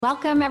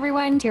Welcome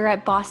everyone here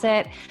at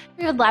Bossit.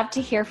 We would love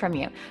to hear from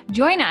you.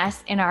 Join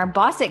us in our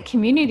Bossit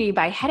community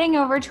by heading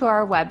over to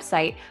our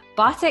website,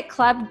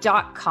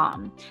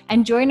 bossitclub.com,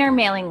 and join our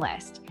mailing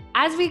list.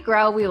 As we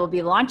grow, we will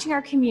be launching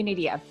our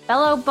community of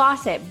fellow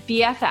Bossit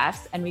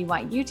BFFs, and we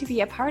want you to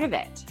be a part of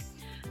it.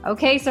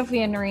 Okay,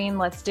 Sophia and Noreen,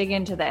 let's dig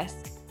into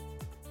this.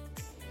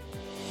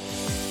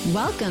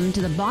 Welcome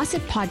to the Bossit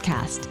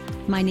Podcast.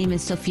 My name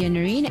is Sophia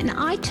Noreen, and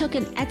I took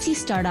an Etsy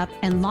startup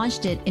and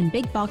launched it in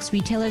big box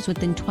retailers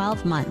within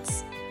 12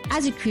 months.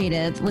 As a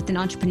creative with an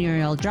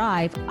entrepreneurial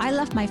drive, I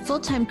left my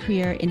full-time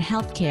career in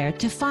healthcare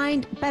to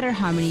find better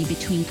harmony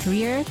between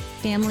career,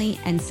 family,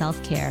 and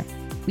self-care.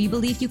 We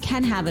believe you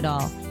can have it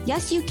all.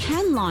 Yes, you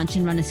can launch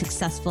and run a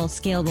successful,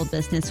 scalable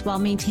business while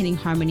maintaining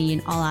harmony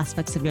in all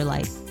aspects of your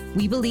life.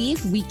 We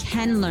believe we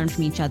can learn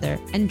from each other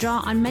and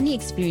draw on many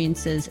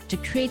experiences to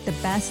create the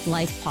best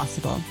life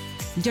possible.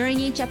 During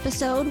each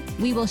episode,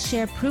 we will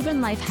share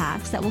proven life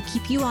hacks that will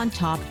keep you on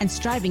top and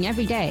striving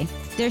every day.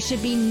 There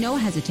should be no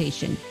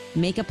hesitation.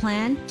 Make a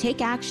plan,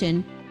 take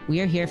action.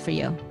 We are here for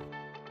you.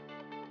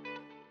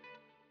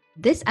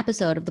 This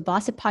episode of the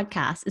Bossit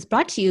Podcast is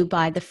brought to you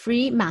by the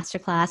free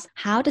masterclass,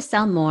 How to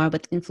Sell More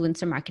with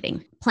Influencer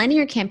Marketing. Planning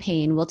your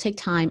campaign will take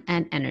time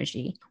and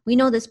energy. We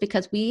know this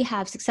because we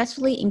have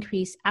successfully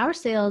increased our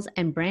sales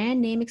and brand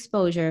name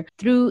exposure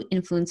through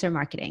influencer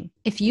marketing.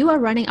 If you are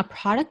running a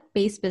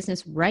product-based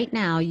business right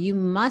now, you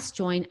must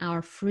join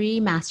our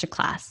free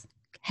masterclass.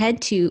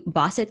 Head to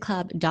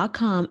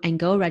bossitclub.com and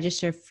go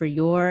register for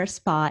your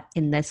spot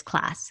in this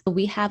class.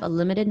 We have a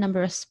limited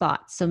number of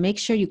spots, so make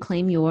sure you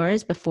claim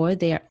yours before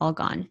they are all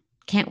gone.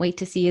 Can't wait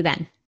to see you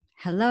then.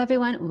 Hello,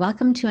 everyone.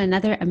 Welcome to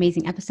another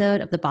amazing episode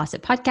of the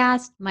Bossit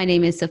Podcast. My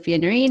name is Sophia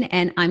Noreen,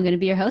 and I'm going to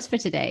be your host for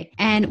today.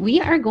 And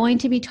we are going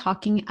to be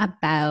talking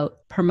about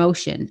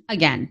promotion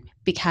again,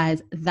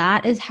 because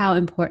that is how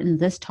important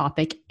this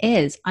topic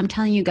is. I'm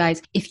telling you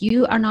guys, if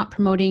you are not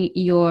promoting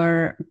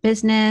your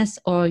business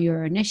or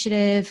your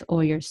initiative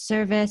or your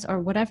service or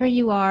whatever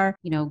you are,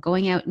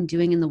 going out and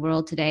doing in the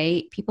world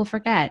today, people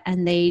forget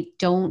and they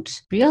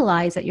don't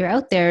realize that you're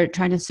out there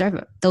trying to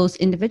serve those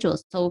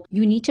individuals. So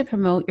you need to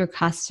promote your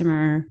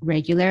customer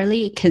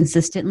regularly,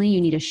 consistently. You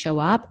need to show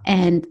up.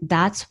 And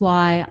that's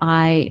why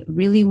I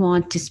really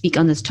want to speak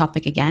on this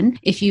topic again.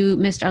 If you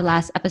missed our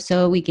last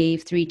episode, we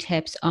gave 3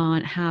 tips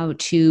on how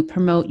to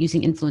promote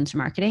using influencer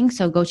marketing.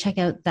 So go check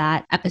out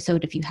that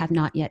episode if you have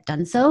not yet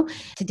done so.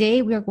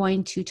 Today, we're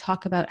going to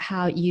talk about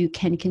how you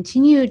can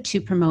continue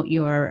to promote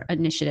your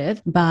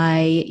initiative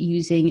by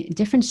using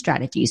different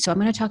strategies. So I'm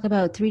going to talk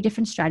about 3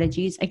 different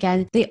strategies.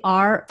 Again, they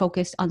are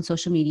focused on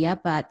social media,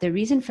 but the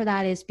reason for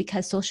that is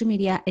because social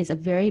media is a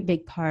very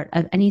big part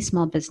of any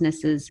small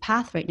business's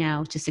path right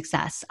now to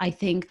success. I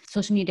think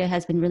social media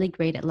has been really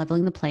great at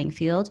leveling the playing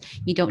field.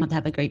 You don't have to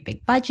have a great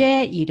big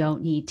budget. You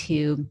don't need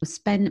to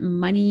spend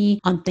money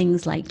on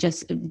things like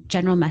just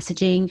general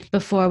messaging.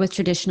 Before, with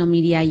traditional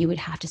media, you would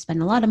have to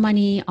spend a lot of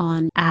money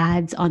on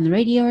ads on the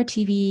radio or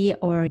TV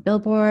or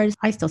billboards.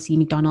 I still see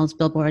McDonald's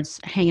billboards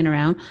hanging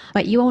around,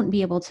 but you won't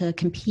be able to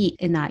compete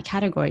in that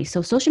category.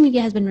 So social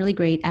media has been really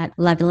great at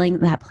leveling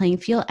that playing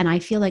field. And I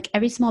feel like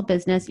every small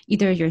business,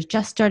 either you're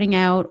just starting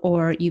out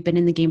or you've been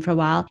in the game for a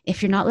while,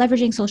 if you're not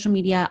leveraging social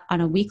media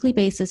on a weekly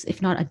basis,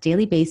 if not a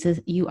daily basis,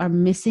 you are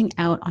missing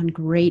out on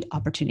great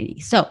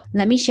opportunities. So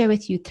let me share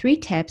with you 3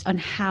 tips on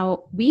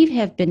how we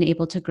have been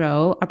able to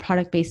grow a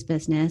product-based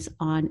business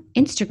on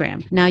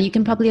Instagram. Now, you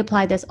can probably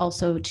apply this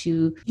also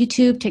to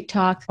YouTube,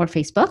 TikTok, or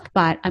Facebook,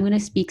 but I'm going to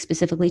speak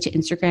specifically to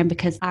Instagram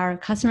because our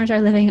customers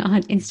are living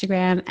on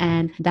Instagram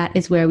and that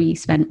is where we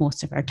spend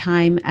most of our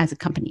time as a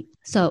company.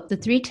 So the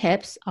 3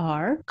 tips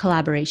are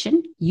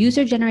collaboration,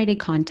 user-generated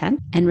content,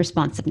 and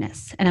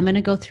responsiveness. And I'm going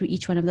to go through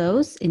each one of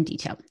those in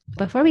detail.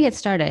 Before we get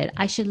started,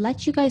 I should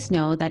let you guys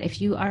know that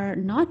if you are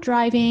not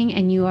driving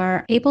and you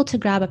are able to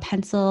grab a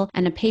pencil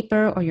and a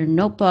paper or your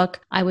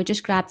notebook, I would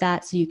just grab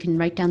that so you can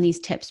write down these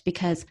tips,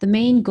 because the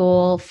main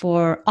goal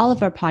for all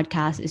of our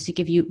podcasts is to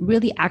give you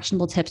really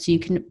actionable tips so you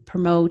can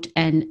promote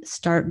and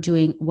start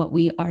doing what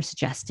we are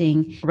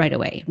suggesting right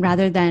away,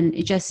 rather than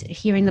just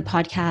hearing the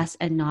podcast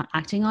and not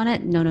acting on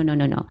it. No.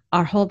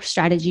 Our whole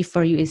strategy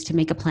for you is to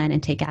make a plan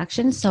and take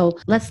action. So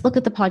let's look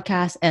at the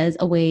podcast as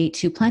a way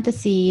to plant the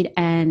seed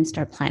and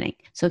start planning.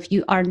 So if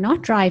you are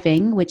not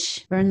driving,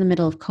 which we're in the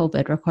middle of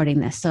COVID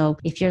recording this, so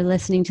if you're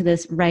listening to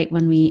this right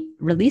when we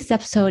release the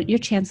episode, your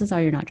chances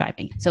are you're not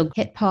driving. So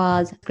hit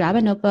pause, grab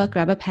a notebook,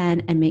 grab a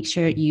pen, and make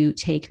sure you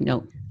take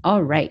note.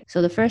 All right.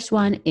 So the first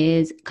one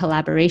is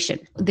collaboration.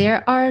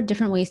 There are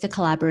different ways to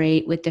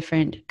collaborate with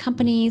different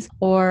companies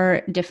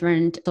or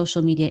different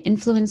social media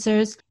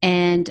influencers.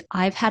 And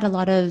I've had a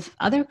lot of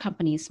other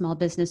companies, small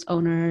business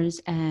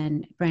owners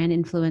and brand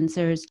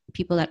influencers,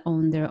 people that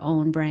own their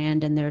own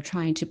brand and they're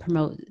trying to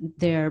promote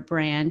their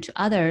brand to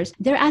others.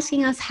 They're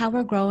asking us how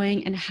we're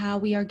growing and how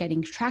we are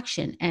getting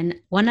traction. And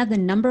one of the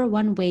number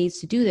one ways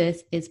to do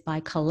this is by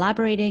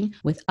collaborating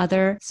with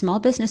other small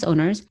business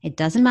owners. It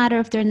doesn't matter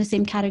if they're in the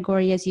same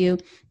category as prioritize you.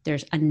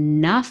 There's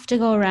enough to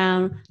go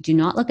around. Do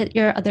not look at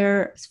your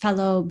other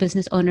fellow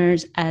business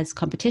owners as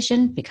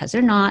competition, because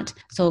they're not.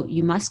 So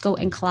you must go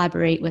and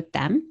collaborate with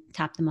them.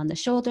 Tap them on the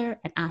shoulder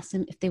and ask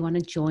them if they want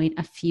to join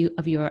a few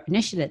of your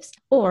initiatives.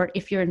 Or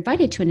if you're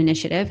invited to an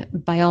initiative,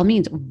 by all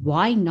means,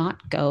 why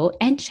not go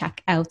and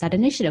check out that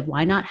initiative?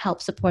 Why not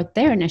help support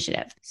their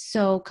initiative?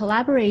 So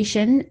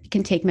collaboration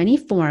can take many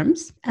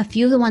forms. A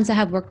few of the ones that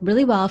have worked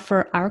really well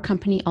for our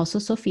company, also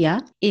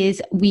Sophia,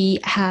 is we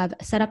have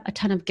set up a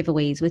ton of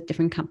giveaways with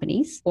different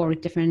companies or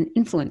with different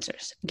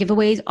influencers.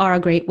 Giveaways are a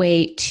great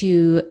way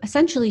to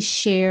essentially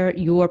share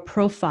your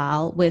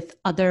profile with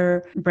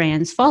other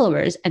brands'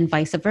 followers and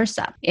vice versa.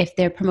 If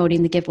they're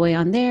promoting the giveaway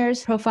on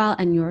theirs profile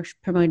and you're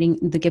promoting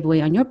the giveaway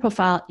on your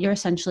profile, you're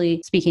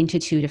essentially speaking to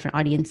two different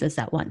audiences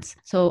at once.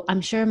 So I'm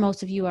sure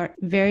most of you are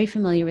very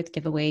familiar with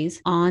giveaways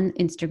on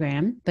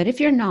Instagram, but if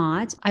you're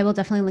not, I will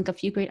definitely link a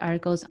few great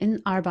articles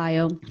in our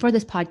bio for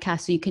this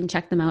podcast so you can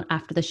check them out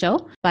after the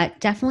show. But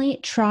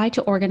definitely try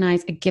to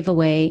organize a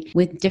giveaway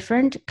with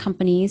different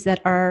companies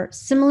that are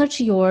similar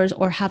to yours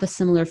or have a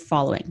similar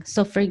following.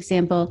 So for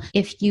example,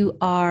 if you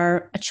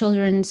are a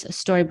children's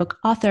storybook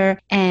author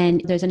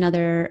and there's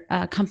another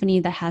company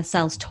that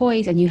sells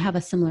toys and you have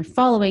a similar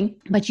following,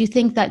 but you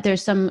think that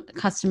there's some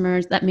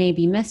customers that may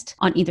be missed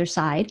on either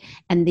side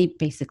and they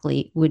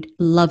basically would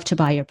love to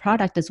buy your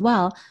product as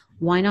well,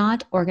 why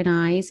not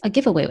organize a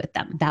giveaway with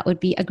them? That would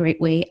be a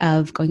great way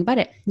of going about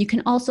it. You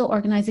can also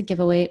organize a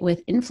giveaway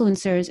with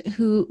influencers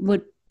who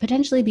would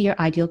potentially be your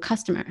ideal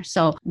customer.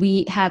 So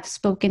we have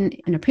spoken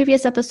in a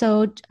previous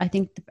episode, I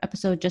think the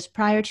episode just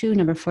prior to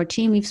number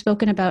 14, we've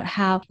spoken about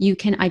how you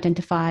can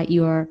identify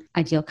your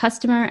ideal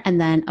customer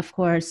and then of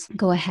course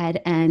go ahead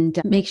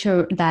and make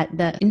sure that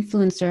the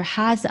influencer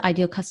has the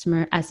ideal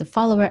customer as a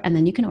follower, and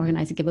then you can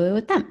organize a giveaway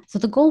with them. So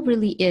the goal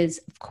really is,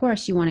 of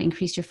course, you want to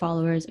increase your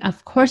followers.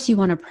 Of course, you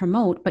want to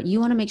promote, but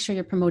you want to make sure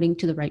you're promoting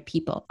to the right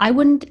people. I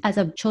wouldn't, as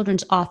a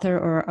children's author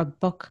or a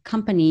book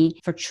company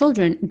for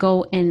children,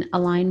 go and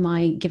align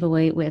my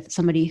giveaway with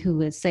somebody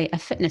who is, say, a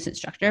fitness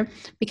instructor,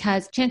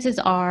 because chances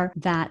are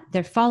that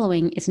their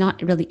following is not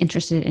really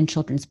interested in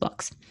children's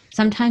books.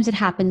 Sometimes it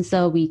happens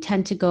though, we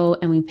tend to go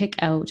and we pick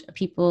out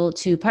people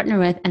to partner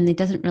with and it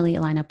doesn't really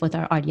align up with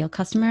our ideal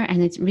customer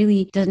and it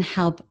really doesn't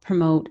help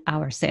promote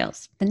our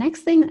sales. The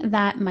next thing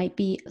that might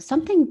be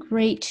something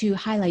great to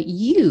highlight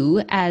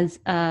you as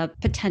a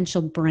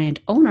potential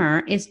brand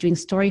owner is doing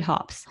story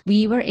hops.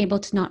 We were able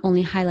to not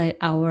only highlight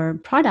our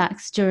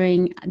products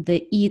during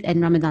the Eid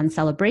and Ramadan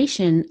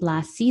celebration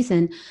last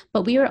season,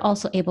 but we were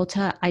also able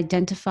to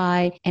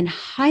identify and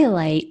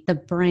highlight the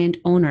brand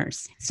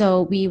owners.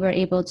 So we were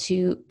able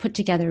to put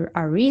together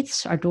our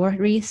wreaths, our door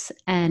wreaths,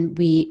 and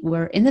we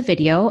were in the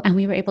video and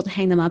we were able to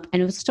hang them up,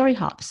 and it was a story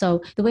hop.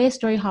 So the way a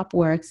story hop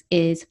works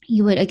is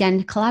you would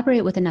again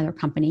collaborate with another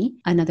company,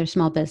 another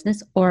small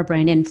business, or a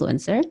brand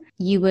influencer.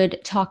 You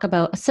would talk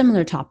about a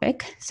similar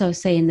topic. So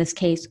say in this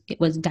case, it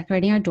was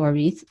decorating our door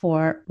wreath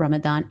for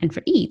Ramadan and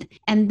for Eid.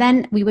 And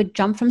then we would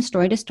jump from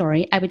story to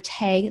story. I would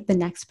tag the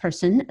next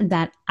person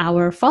that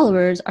our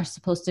followers are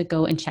supposed to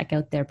go and check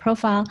out their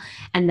profile,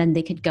 and then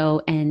they could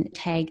go and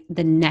tag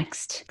the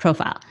next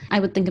profile.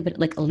 I would think of it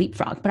like a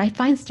leapfrog, but I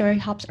find story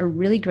hops are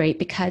really great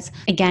because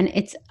again,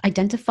 it's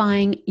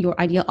identifying your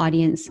ideal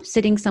audience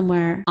sitting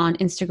somewhere on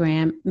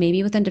Instagram,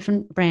 maybe with a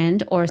different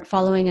brand or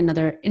following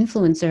another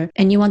influencer,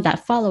 and you want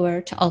that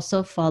follower to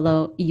also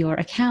follow your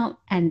account.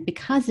 And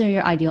because they're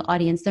your ideal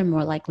audience, they're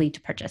more likely to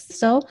purchase.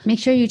 So make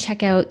sure you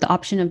check out the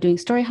option of doing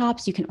story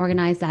hops. You can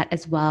organize that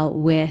as well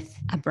with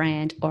a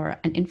brand or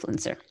an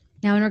influencer.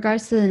 Now, in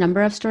regards to the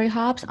number of story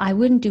hops, I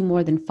wouldn't do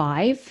more than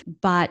 5.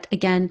 But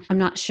again, I'm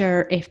not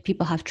sure if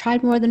people have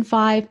tried more than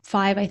 5.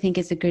 5, I think,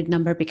 is a good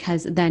number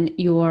because then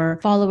your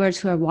followers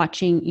who are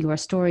watching your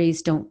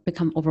stories don't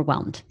become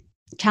overwhelmed.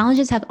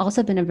 Challenges have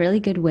also been a really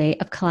good way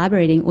of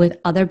collaborating with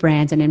other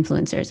brands and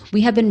influencers.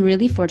 We have been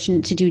really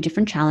fortunate to do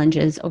different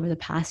challenges over the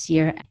past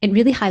year. It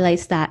really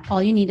highlights that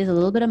all you need is a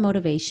little bit of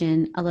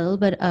motivation, a little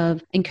bit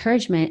of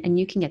encouragement, and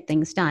you can get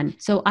things done.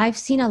 So I've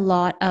seen a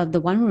lot of the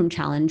One Room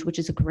Challenge, which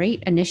is a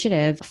great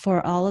initiative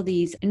for all of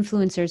these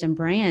influencers and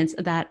brands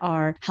that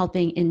are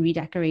helping in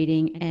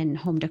redecorating and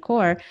home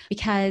decor,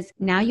 because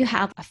now you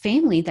have a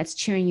family that's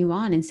cheering you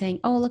on and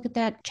saying, oh, look at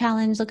that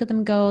challenge, look at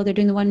them go, they're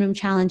doing the One Room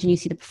Challenge, and you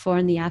see the before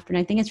and the after.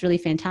 And I think it's really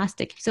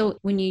fantastic. So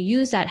when you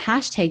use that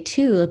hashtag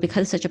too,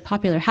 because it's such a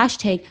popular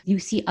hashtag, you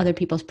see other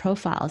people's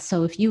profiles.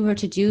 So if you were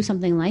to do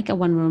something like a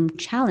One Room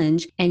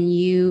Challenge and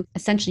you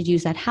essentially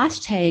use that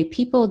hashtag,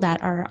 people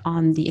that are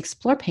on the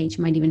Explore page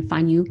might even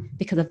find you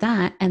because of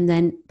that. And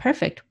then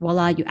perfect,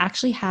 voila, you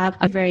actually have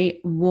a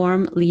very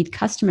warm lead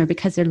customer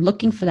because they're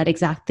looking for that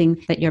exact thing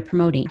that you're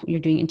promoting. You're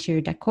doing interior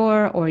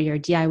decor or you're a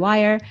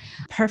DIYer,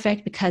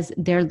 perfect, because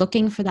they're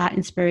looking for that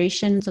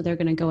inspiration. So they're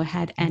going to go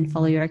ahead and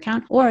follow your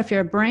account. Or if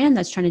you're a brand friend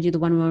that's trying to do the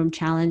one room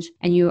challenge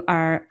and you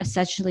are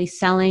essentially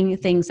selling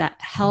things that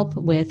help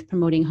with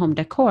promoting home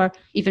decor,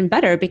 even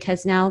better,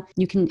 because now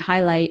you can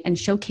highlight and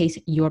showcase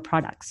your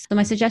products. So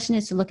my suggestion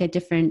is to look at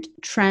different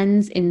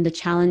trends in the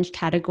challenge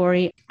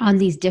category on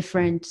these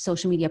different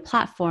social media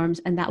platforms.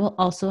 And that will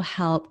also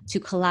help to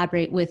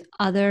collaborate with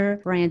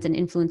other brands and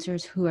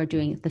influencers who are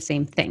doing the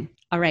same thing.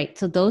 All right,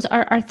 so those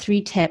are our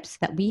 3 tips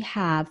that we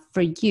have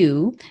for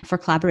you for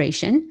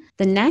collaboration.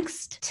 The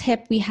next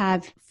tip we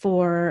have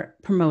for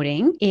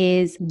promoting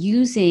is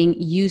using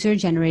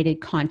user-generated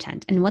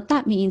content. And what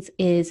that means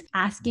is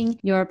asking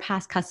your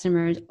past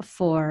customers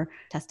for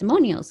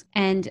testimonials.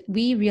 And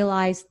we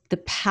realized the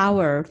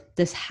power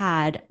this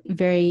had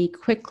very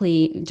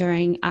quickly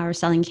during our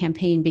selling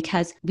campaign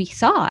because we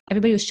saw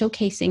everybody was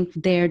showcasing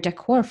their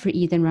decor for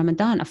Eid and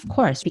Ramadan, of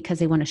course, because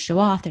they want to show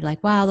off. They're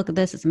like, wow, look at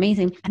this, it's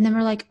amazing. And then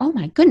we're like, oh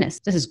my goodness,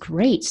 this is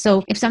great.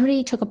 So if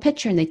somebody took a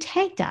picture and they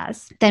tagged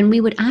us, then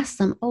we would ask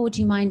them, oh, do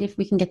you mind if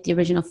we can get the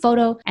original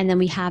photo? And then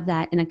we have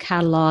that in a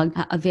catalog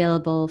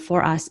available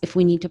for us if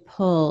we need to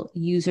pull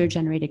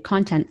user-generated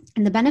content.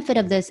 And the benefit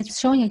of this is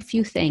showing a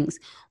few things.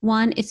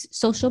 One, it's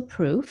social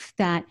proof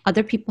that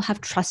other people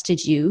have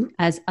trusted you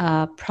as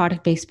a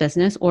product-based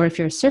business, or if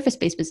you're a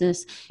service-based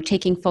business,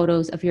 taking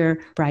photos of your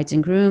brides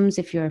and grooms,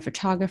 if you're a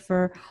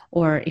photographer,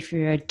 or if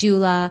you're a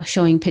doula,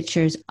 showing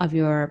pictures of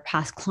your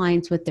past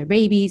clients with their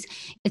babies.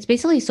 It's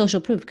basically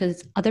social proof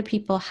because other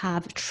people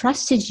have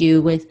trusted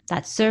you with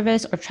that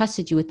service or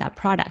trusted you with that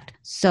product.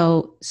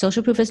 So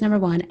social proof is number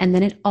 1. And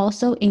then it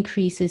also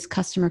increases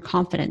customer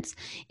confidence.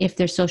 If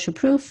there's social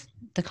proof,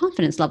 the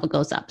confidence level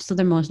goes up. So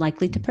they're most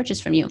likely to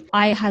purchase from you.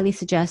 I highly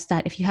suggest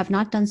that if you have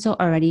not done so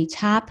already,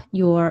 tap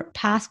your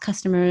past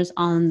customers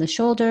on the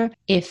shoulder.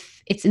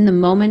 If it's in the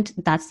moment,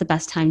 that's the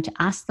best time to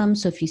ask them.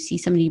 So if you see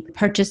somebody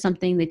purchase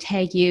something, they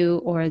tag you,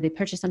 or they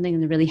purchase something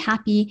and they're really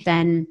happy,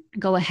 then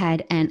go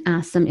ahead and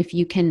ask them if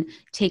you can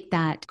take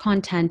that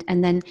content.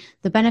 And then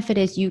the benefit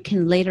is you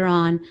can later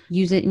on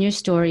use it in your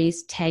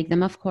stories, tag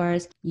them, of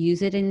course,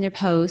 use it in their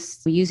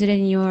posts, use it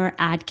in your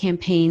ad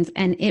campaigns,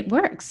 and it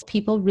works.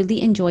 People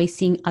really enjoy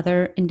seeing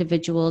other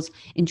individuals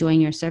enjoying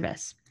your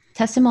service.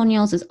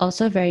 Testimonials is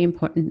also a very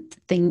important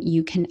thing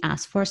you can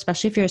ask for,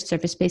 especially if you're a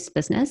service-based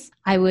business.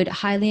 I would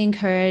highly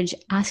encourage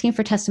asking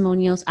for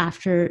testimonials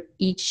after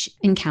each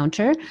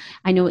encounter.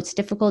 I know it's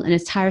difficult and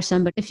it's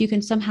tiresome, but if you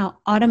can somehow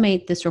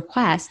automate this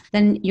request,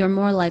 then you're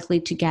more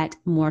likely to get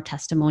more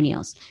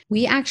testimonials.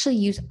 We actually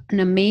use an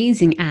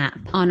amazing app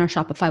on our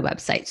Shopify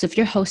website. So if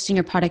you're hosting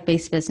a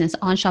product-based business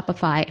on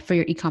Shopify for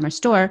your e-commerce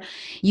store,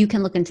 you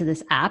can look into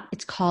this app.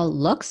 It's called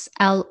Loox,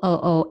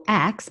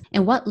 Loox.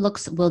 And what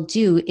Loox will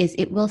do is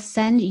it will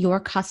send your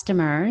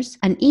customers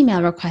an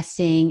email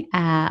requesting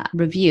a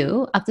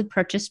review of the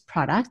purchased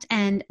product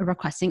and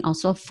requesting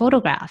also a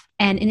photograph.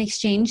 And in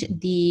exchange,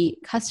 the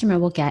customer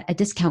will get a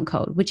discount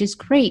code, which is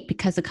great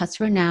because the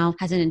customer now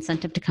has an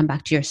incentive to come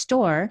back to your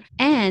store.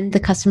 And the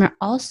customer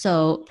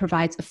also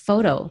provides a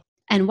photo.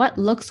 And what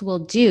Loox will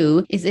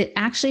do is it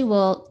actually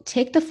will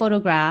take the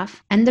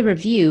photograph and the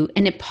review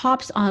and it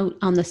pops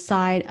on the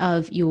side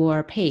of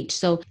your page.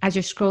 So as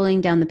you're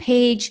scrolling down the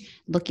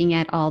page, looking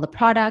at all the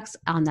products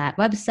on that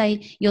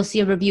website, you'll see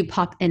a review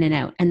pop in and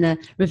out. And the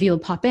review will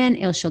pop in,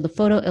 it'll show the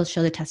photo, it'll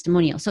show the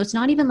testimonial. So it's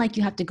not even like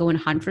you have to go and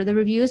hunt for the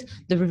reviews.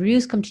 The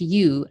reviews come to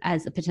you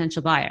as a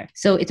potential buyer.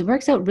 So it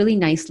works out really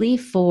nicely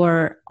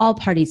for all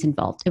parties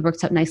involved. It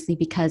works out nicely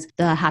because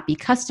the happy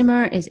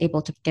customer is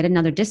able to get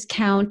another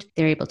discount.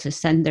 They're able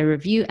to send their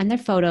review and their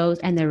photos,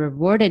 and they're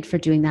rewarded for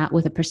doing that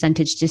with a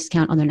percentage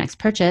discount on their next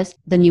purchase.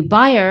 The new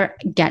buyer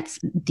gets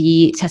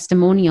the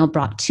testimonial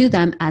brought to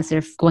them as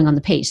they're going on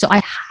the page. So I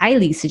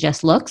highly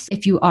suggest Loox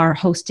if you are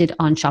hosted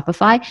on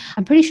Shopify.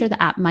 I'm pretty sure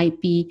the app might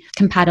be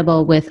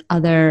compatible with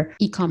other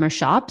e-commerce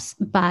shops,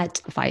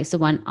 but Shopify is the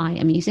one I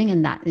am using,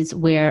 and that is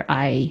where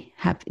I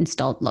have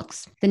installed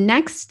Loox. The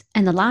next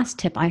and the last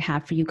tip I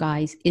have for you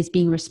guys is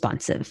being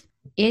responsive.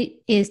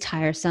 It is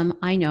tiresome,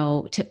 I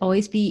know, to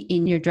always be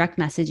in your direct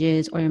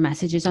messages or your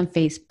messages on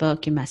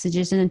Facebook, your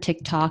messages on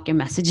TikTok, your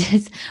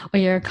messages or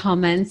your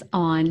comments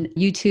on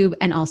YouTube,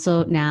 and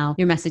also now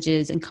your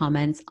messages and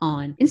comments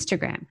on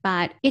Instagram.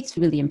 But it's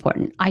really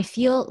important. I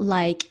feel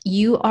like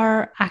you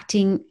are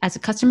acting as a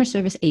customer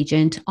service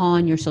agent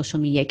on your social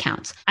media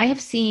accounts. I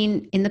have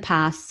seen in the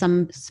past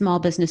some small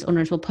business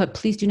owners will put,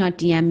 please do not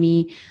DM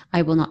me,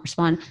 I will not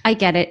respond. I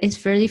get it.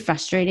 It's really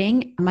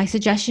frustrating. My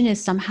suggestion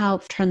is somehow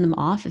turn them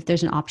off if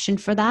there's an option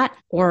for that,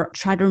 or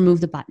try to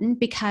remove the button,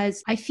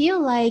 because I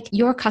feel like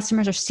your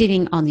customers are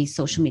sitting on these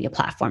social media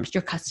platforms.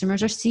 Your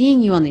customers are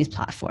seeing you on these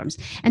platforms.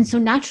 And so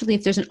naturally,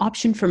 if there's an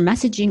option for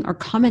messaging or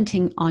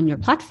commenting on your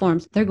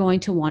platforms, they're going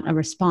to want a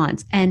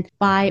response. And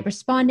by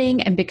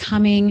responding and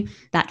becoming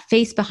that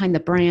face behind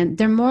the brand,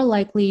 they're more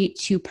likely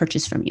to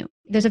purchase from you.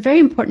 There's a very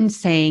important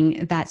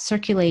saying that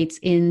circulates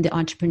in the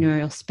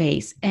entrepreneurial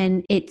space,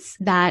 and it's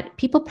that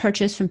people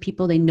purchase from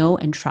people they know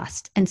and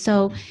trust. And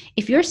so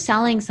if you're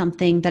selling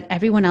something that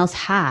everyone else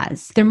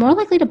has, they're more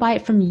likely to buy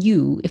it from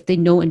you if they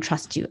know and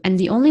trust you. And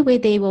the only way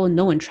they will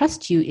know and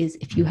trust you is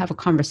if you have a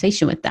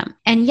conversation with them.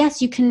 And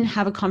yes, you can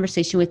have a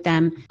conversation with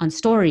them on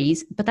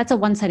stories, but that's a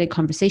one-sided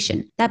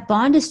conversation. That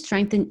bond is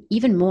strengthened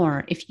even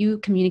more if you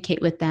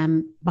communicate with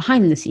them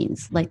behind the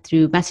scenes, like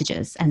through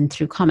messages and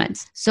through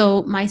comments.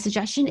 So my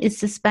suggestion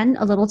is to spend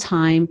a little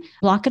time,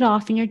 block it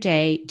off in your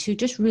day to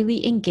just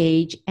really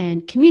engage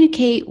and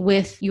communicate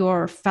with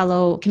your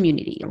fellow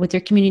community, with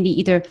your community.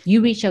 Either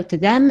you reach out to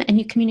them and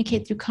you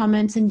communicate through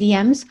comments and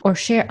DMs, or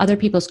share other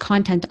people's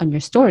content on your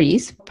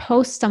stories,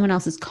 post someone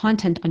else's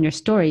content on your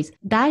stories.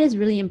 That is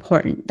really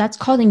important. That's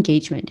called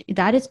engagement.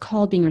 That is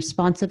called being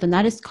responsive. And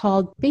that is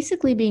called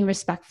basically being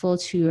respectful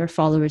to your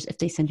followers if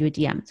they send you a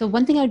DM. So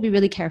one thing I would be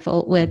really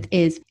careful with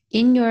is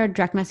in your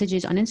direct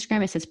messages on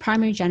Instagram, it says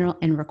primary, general,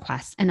 and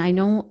requests. And I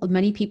know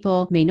many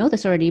people may know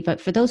this already,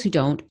 but for those who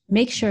don't,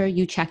 make sure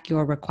you check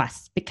your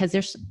requests, because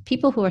there's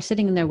people who are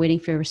sitting in there waiting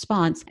for your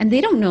response and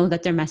they don't know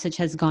that their message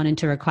has gone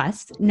into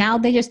requests. Now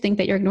they just think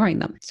that you're ignoring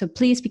them. So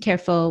please be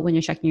careful when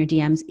you're checking your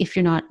DMs. If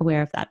you're not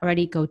aware of that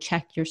already, go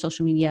check your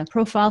social media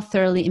profile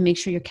thoroughly and make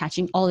sure you're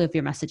catching all of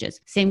your messages.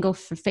 Same goes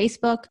for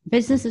Facebook.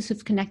 Businesses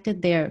who've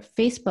connected their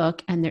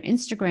Facebook and their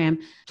Instagram,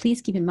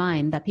 please keep in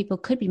mind that people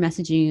could be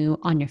messaging you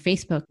on your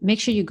Facebook. Make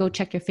sure you go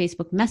check your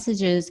Facebook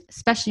messages,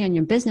 especially on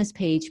your business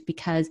page,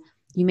 because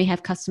you may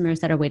have customers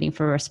that are waiting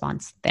for a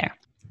response there.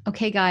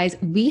 Okay, guys,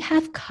 we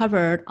have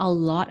covered a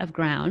lot of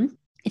ground.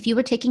 If you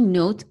were taking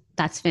notes,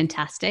 that's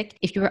fantastic.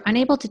 If you were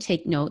unable to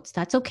take notes,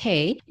 that's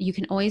okay. You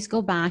can always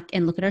go back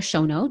and look at our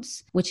show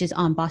notes, which is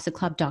on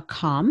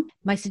bossetclub.com.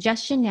 My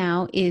suggestion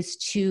now is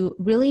to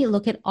really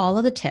look at all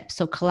of the tips.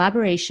 So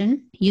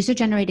collaboration,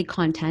 user-generated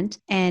content,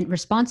 and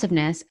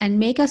responsiveness, and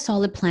make a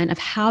solid plan of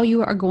how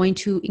you are going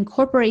to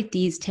incorporate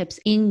these tips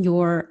in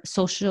your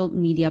social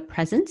media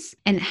presence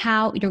and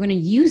how you're going to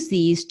use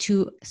these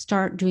to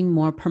start doing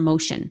more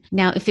promotion.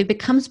 Now, if it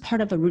becomes part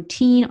of a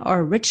routine or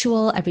a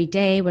ritual every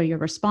day where you're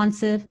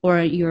responsive,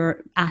 or you're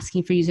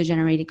asking for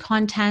user-generated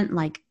content,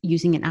 like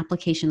using an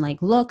application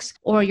like Looks,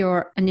 or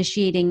you're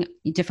initiating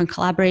different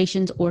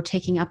collaborations or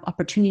taking up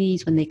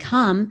opportunities when they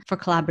come for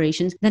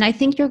collaborations, then I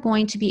think you're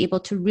going to be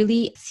able to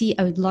really see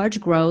a large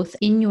growth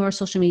in your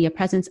social media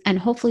presence. And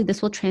hopefully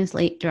this will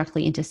translate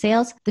directly into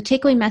sales. The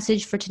takeaway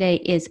message for today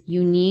is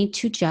you need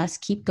to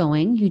just keep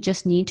going. You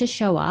just need to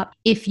show up.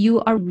 If you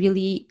are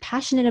really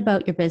passionate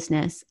about your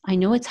business, I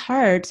know it's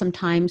hard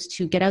sometimes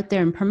to get out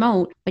there and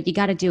promote, but you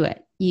got to do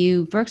it.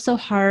 You've worked so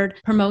hard.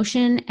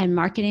 Promotion and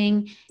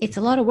marketing, it's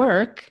a lot of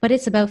work, but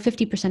it's about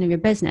 50% of your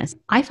business.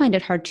 I find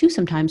it hard too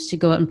sometimes to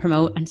go out and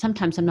promote, and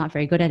sometimes I'm not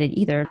very good at it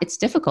either. It's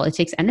difficult. It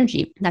takes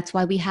energy. That's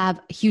why we have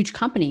huge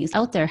companies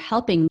out there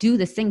helping do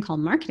this thing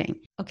called marketing.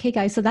 Okay,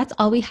 guys, so that's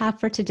all we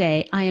have for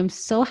today. I am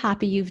so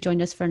happy you've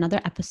joined us for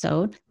another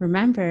episode.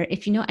 Remember,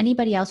 if you know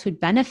anybody else who'd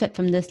benefit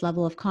from this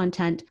level of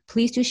content,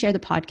 please do share the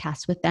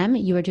podcast with them.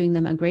 You are doing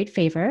them a great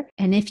favor.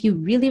 And if you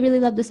really, really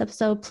love this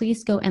episode,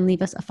 please go and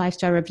leave us a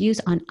 5-star reviews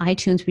on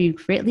iTunes. We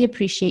greatly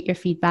appreciate your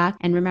feedback.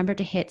 And remember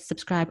to hit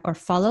subscribe or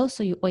follow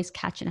so you always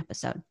catch an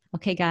episode.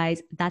 Okay,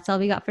 guys, that's all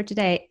we got for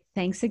today.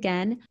 Thanks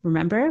again.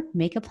 Remember,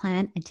 make a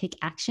plan and take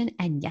action.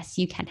 And yes,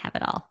 you can have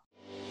it all.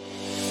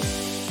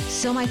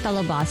 So my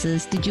fellow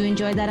bosses, did you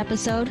enjoy that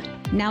episode?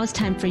 Now it's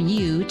time for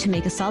you to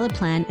make a solid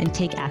plan and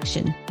take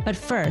action. But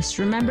first,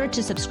 remember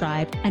to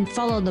subscribe and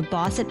follow the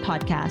Boss It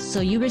podcast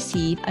so you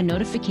receive a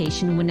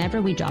notification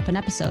whenever we drop an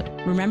episode.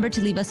 Remember to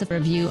leave us a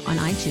review on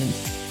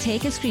iTunes.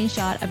 Take a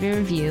screenshot of your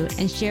review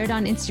and share it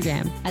on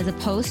Instagram as a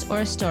post or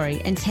a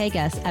story and tag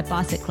us at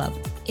Boss It Club.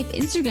 If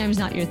Instagram is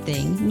not your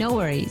thing, no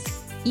worries.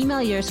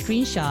 Email your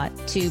screenshot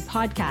to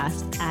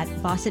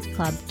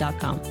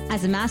podcast@bossetclub.com.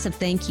 As a massive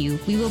thank you,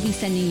 we will be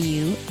sending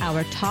you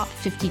our top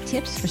 50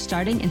 tips for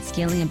starting and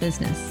scaling a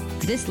business.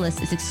 This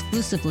list is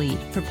exclusively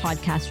for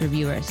podcast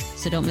reviewers,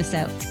 so don't miss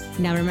out.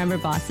 Now remember,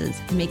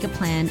 bosses, make a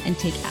plan and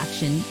take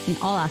action in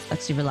all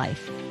aspects of your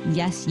life.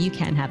 Yes, you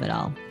can have it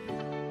all.